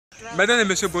Madame et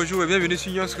monsieur, bonjour et bienvenue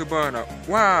sur REBORN.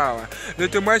 Waouh! Le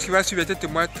témoignage qui va suivre est un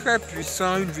témoignage très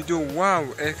puissant, une vidéo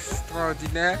waouh,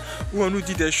 extraordinaire, où on nous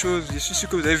dit des choses. Je suis sûr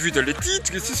que vous avez vu dans le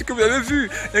titre, je suis sûr que vous avez vu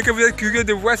et que vous êtes curieux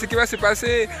de voir ce qui va se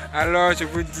passer. Alors je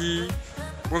vous dis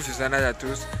bon visionnage à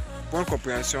tous, bonne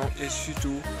compréhension et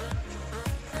surtout,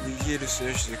 n'oubliez le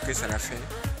Seigneur Jésus-Christ à la fin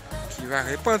qui va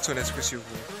répandre son esprit sur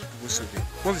vous. Vous sauver.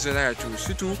 Bon visionnage à tous.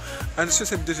 Surtout, en dessous de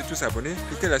cette vidéo, surtout s'abonner.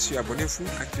 Cliquez là-dessus, abonnez-vous,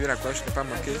 activez la cloche, ne pas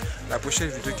manquer la prochaine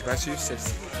vidéo qui va suivre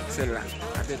celle-ci. Celle-là.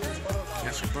 À bientôt.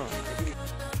 Merci beaucoup.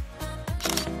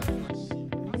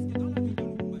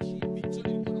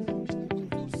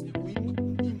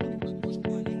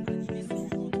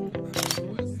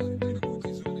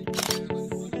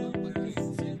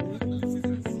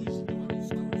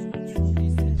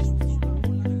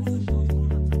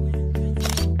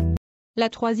 La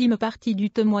troisième partie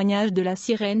du témoignage de la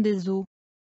sirène des eaux.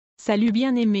 Salut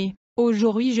bien-aimés,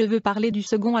 aujourd'hui je veux parler du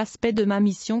second aspect de ma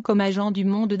mission comme agent du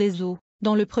monde des eaux.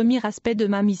 Dans le premier aspect de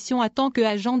ma mission en tant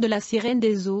qu'agent de la sirène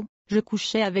des eaux, je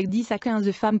couchais avec 10 à 15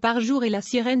 femmes par jour et la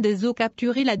sirène des eaux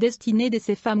capturait la destinée de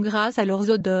ces femmes grâce à leurs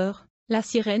odeurs. La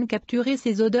sirène capturait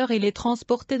ces odeurs et les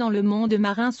transportait dans le monde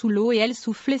marin sous l'eau et elle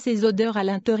soufflait ces odeurs à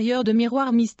l'intérieur de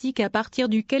miroirs mystiques à partir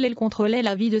duquel elle contrôlait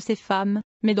la vie de ces femmes.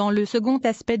 Mais dans le second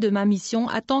aspect de ma mission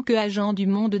en tant qu'agent du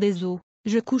monde des eaux,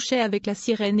 je couchais avec la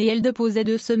sirène et elle déposait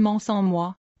de semences en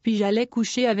moi, puis j'allais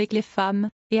coucher avec les femmes,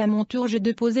 et à mon tour je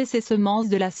déposais ces semences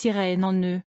de la sirène en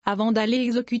eux, avant d'aller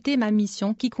exécuter ma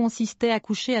mission qui consistait à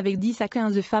coucher avec 10 à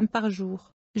 15 femmes par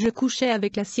jour. Je couchais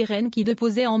avec la sirène qui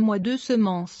déposait en moi 2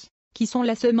 semences, qui sont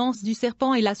la semence du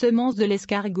serpent et la semence de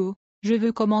l'escargot. Je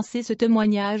veux commencer ce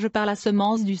témoignage par la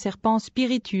semence du serpent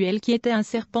spirituel qui était un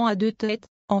serpent à 2 têtes,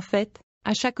 en fait.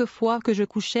 À chaque fois que je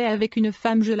couchais avec une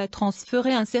femme je la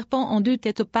transférais un serpent en 2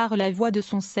 têtes par la voie de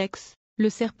son sexe. Le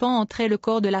serpent entrait le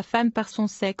corps de la femme par son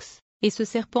sexe, et ce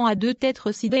serpent à 2 têtes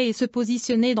résidait et se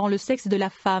positionnait dans le sexe de la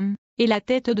femme, et la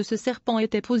tête de ce serpent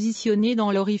était positionnée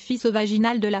dans l'orifice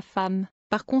vaginal de la femme.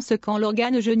 Par conséquent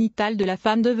l'organe génital de la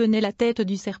femme devenait la tête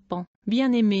du serpent.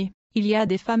 Bien-aimé, il y a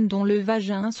des femmes dont le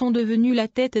vagin sont devenus la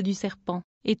tête du serpent.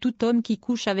 Et tout homme qui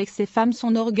couche avec ces femmes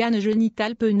son organe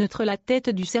génital peut naître la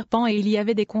tête du serpent et il y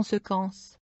avait des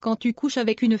conséquences. Quand tu couches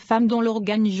avec une femme dont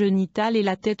l'organe génital est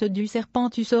la tête du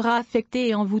serpent tu seras affecté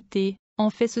et envoûté.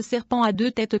 En fait ce serpent à 2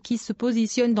 têtes qui se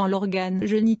positionne dans l'organe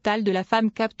génital de la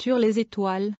femme capture les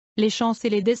étoiles, les chances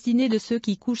et les destinées de ceux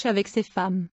qui couchent avec ces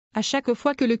femmes. À chaque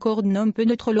fois que le corps d'un homme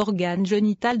pénètre l'organe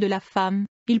génital de la femme,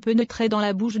 il pénétrait dans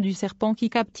la bouche du serpent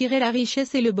qui capturait la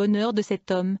richesse et le bonheur de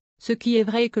cet homme. Ce qui est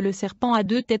vrai est que le serpent à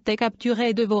 2 têtes capturait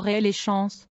et dévorait les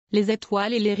chances, les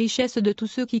étoiles et les richesses de tous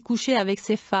ceux qui couchaient avec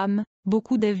ces femmes.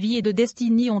 Beaucoup de vies et de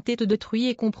destinées ont été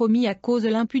détruites et compromis à cause de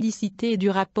l'impudicité et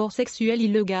du rapport sexuel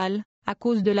illégal. À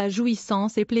cause de la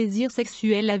jouissance et plaisir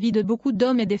sexuel la vie de beaucoup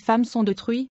d'hommes et des femmes sont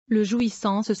détruites. Le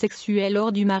jouissance sexuelle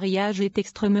hors du mariage est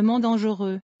extrêmement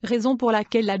dangereux, raison pour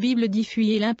laquelle la Bible dit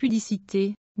fuyez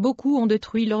l'impudicité. Beaucoup ont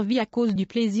détruit leur vie à cause du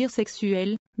plaisir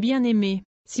sexuel. Bien-aimés,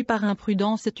 si par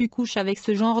imprudence tu couches avec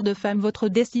ce genre de femme votre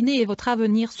destinée et votre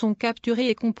avenir sont capturés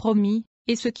et compromis,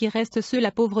 et ce qui reste c'est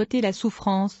la pauvreté et la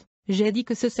souffrance. J'ai dit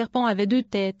que ce serpent avait 2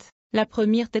 têtes, la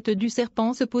première tête du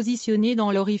serpent se positionnait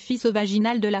dans l'orifice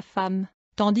vaginal de la femme,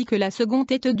 tandis que la seconde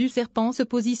tête du serpent se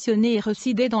positionnait et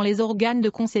résidait dans les organes de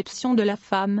conception de la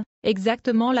femme,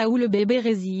 exactement là où le bébé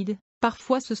réside.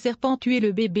 Parfois ce serpent tuait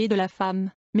le bébé de la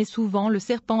femme, mais souvent le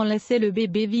serpent laissait le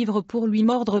bébé vivre pour lui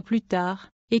mordre plus tard.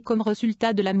 Et comme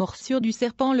résultat de la morsure du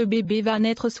serpent le bébé va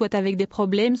naître soit avec des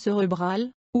problèmes cérébraux,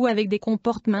 ou avec des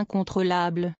comportements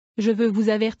incontrôlables. Je veux vous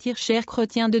avertir chers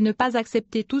chrétiens de ne pas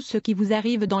accepter tout ce qui vous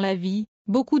arrive dans la vie.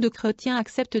 Beaucoup de chrétiens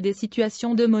acceptent des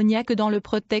situations démoniaques dans le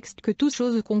prétexte que toute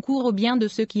chose concourt au bien de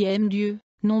ceux qui aiment Dieu.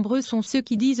 Nombreux sont ceux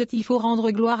qui disent qu'il faut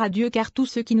rendre gloire à Dieu car tout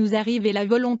ce qui nous arrive est la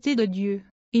volonté de Dieu.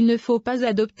 Il ne faut pas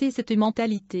adopter cette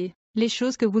mentalité. Les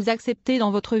choses que vous acceptez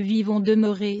dans votre vie vont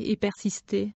demeurer et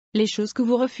persister. Les choses que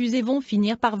vous refusez vont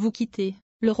finir par vous quitter.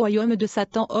 Le royaume de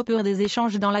Satan opère des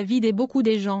échanges dans la vie de beaucoup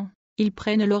des gens. Ils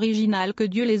prennent l'original que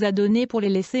Dieu les a donné pour les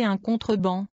laisser un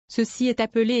contreband. Ceci est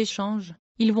appelé échange.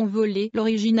 Ils vont voler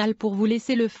l'original pour vous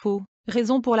laisser le faux.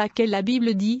 Raison pour laquelle la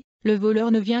Bible dit, le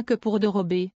voleur ne vient que pour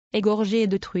dérober, égorger et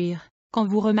détruire. Quand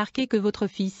vous remarquez que votre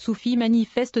fils ou fille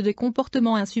manifeste des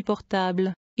comportements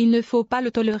insupportables, il ne faut pas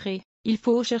le tolérer. Il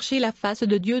faut chercher la face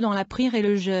de Dieu dans la prière et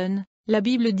le jeûne. La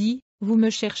Bible dit, vous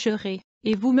me chercherez,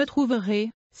 et vous me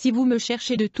trouverez, si vous me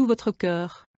cherchez de tout votre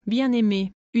cœur.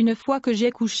 Bien-aimés, une fois que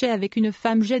j'ai couché avec une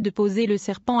femme j'ai déposé le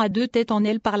serpent à 2 têtes en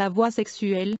elle par la voie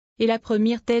sexuelle, et la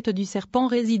première tête du serpent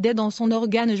résidait dans son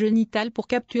organe génital pour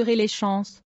capturer les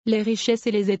chances, les richesses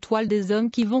et les étoiles des hommes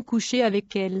qui vont coucher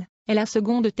avec elle. Et la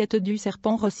seconde tête du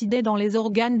serpent résidait dans les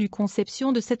organes de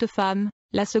conception de cette femme.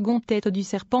 La seconde tête du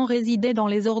serpent résidait dans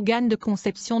les organes de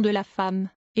conception de la femme.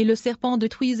 Et le serpent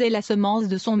détruisait la semence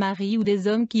de son mari ou des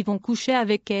hommes qui vont coucher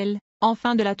avec elle,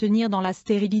 afin de la tenir dans la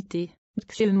stérilité.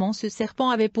 Actuellement, ce serpent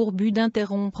avait pour but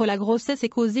d'interrompre la grossesse et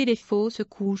causer les fausses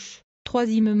couches.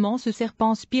 Troisièmement, ce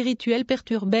serpent spirituel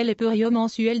perturbait les périodes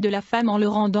mensuelles de la femme en le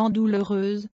rendant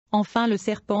douloureuse. Enfin, le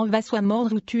serpent va soit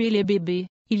mordre ou tuer les bébés.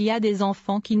 Il y a des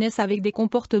enfants qui naissent avec des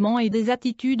comportements et des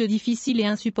attitudes difficiles et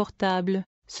insupportables.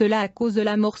 Cela à cause de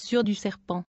la morsure du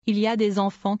serpent. Il y a des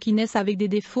enfants qui naissent avec des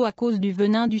défauts à cause du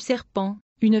venin du serpent.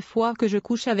 Une fois que je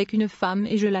couche avec une femme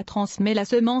et je la transmets la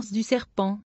semence du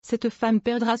serpent, cette femme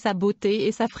perdra sa beauté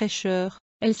et sa fraîcheur.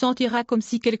 Elle sentira comme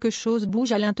si quelque chose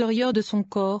bouge à l'intérieur de son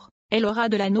corps. Elle aura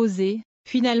de la nausée.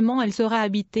 Finalement, elle sera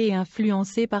habitée et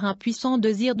influencée par un puissant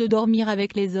désir de dormir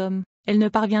avec les hommes. Elle ne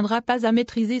parviendra pas à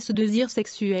maîtriser ce désir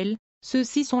sexuel.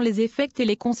 Ceux-ci sont les effets et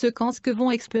les conséquences que vont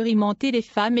expérimenter les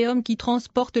femmes et hommes qui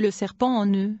transportent le serpent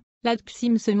en eux. La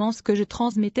deuxième semence que je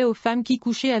transmettais aux femmes qui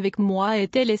couchaient avec moi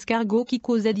était l'escargot qui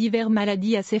causait diverses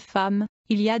maladies à ces femmes.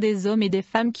 Il y a des hommes et des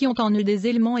femmes qui ont en eux des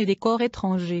éléments et des corps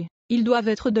étrangers. Ils doivent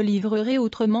être délivrés,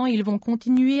 autrement ils vont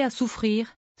continuer à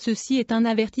souffrir. Ceci est un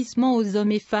avertissement aux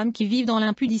hommes et femmes qui vivent dans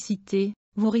l'impudicité.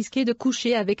 Vous risquez de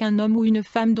coucher avec un homme ou une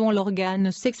femme dont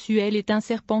l'organe sexuel est un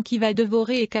serpent qui va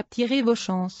dévorer et capturer vos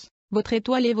chances, votre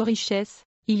étoile et vos richesses.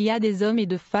 Il y a des hommes et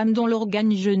de femmes dont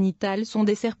l'organe génital sont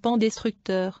des serpents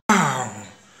destructeurs. Wow.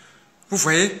 Vous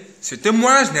voyez, ce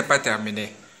témoignage n'est pas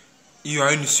terminé. Il y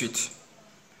aura une suite.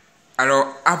 Alors,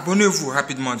 abonnez-vous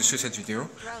rapidement sur cette vidéo,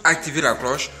 activez la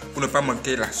cloche pour ne pas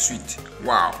manquer la suite.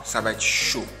 Waouh, ça va être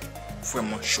chaud.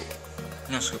 Vraiment chaud.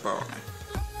 On se reparle.